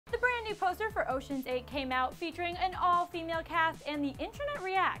new poster for Ocean's 8 came out featuring an all-female cast and the internet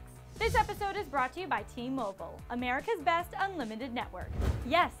reacts. This episode is brought to you by T-Mobile, America's best unlimited network.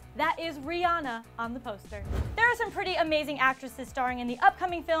 Yes, that is Rihanna on the poster. There are some pretty amazing actresses starring in the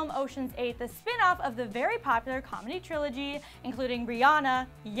upcoming film Ocean's 8, the spin-off of the very popular comedy trilogy, including Rihanna.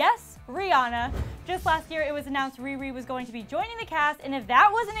 Yes, Rihanna. Just last year it was announced RiRi was going to be joining the cast, and if that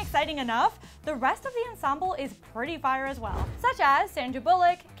wasn't exciting enough, the rest of the ensemble is pretty fire as well, such as Sandra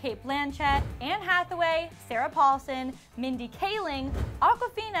Bullock, Cate Blanchett, Anne Hathaway, Sarah Paulson, Mindy Kaling,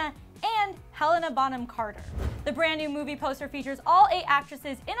 Awkwafina, and Helena Bonham Carter. The brand new movie poster features all 8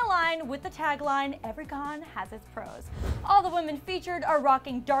 actresses in a line with the tagline, "Every con has its pros." All the women featured are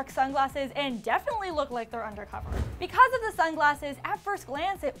rocking dark sunglasses and definitely look like they're undercover. Because of the sunglasses, at first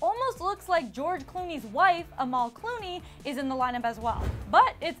glance it almost looks like George Clooney's wife, Amal Clooney, is in the lineup as well.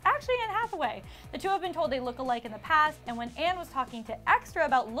 But it's actually Anne Hathaway. The two have been told they look alike in the past, and when Anne was talking to Extra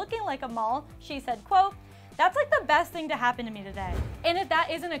about looking like Amal, she said, quote, "That's like the best thing to happen to me today." And if that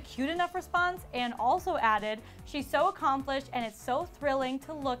isn't a cute enough response, Anne also added, "She's so accomplished and it's so thrilling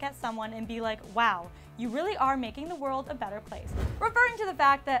to look at someone and be like, wow, you really are making the world a better place," referring to the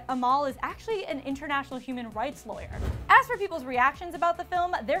fact that Amal is actually an international human rights lawyer. As for people's reactions about the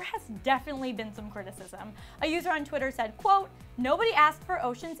film, there has definitely been some criticism. A user on Twitter said, quote, "Nobody asked for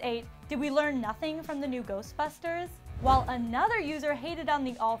Ocean's 8. Did we learn nothing from the new Ghostbusters?" While another user hated on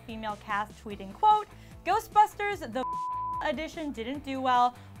the all-female cast, tweeting, quote, "Ghostbusters, the edition didn't do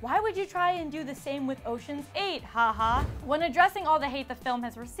well. Why would you try and do the same with Ocean's 8, haha?" When addressing all the hate the film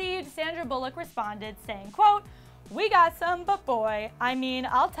has received, Sandra Bullock responded saying, quote, "We got some, but boy, I mean,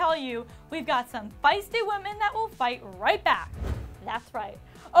 I'll tell you, we've got some feisty women that will fight right back." That's right.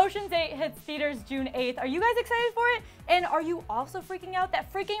 Ocean's 8 hits theaters June 8th. Are you guys excited for it? And are you also freaking out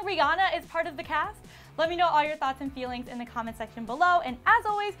that freaking Rihanna is part of the cast? Let me know all your thoughts and feelings in the comment section below, and as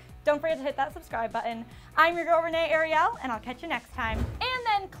always, don't forget to hit that subscribe button. I'm your girl Renee Ariel, and I'll catch you next time. And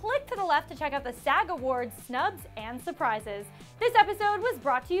then click to the left to check out the SAG Awards snubs and surprises. This episode was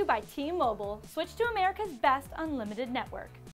brought to you by T-Mobile. Switch to America's best unlimited network.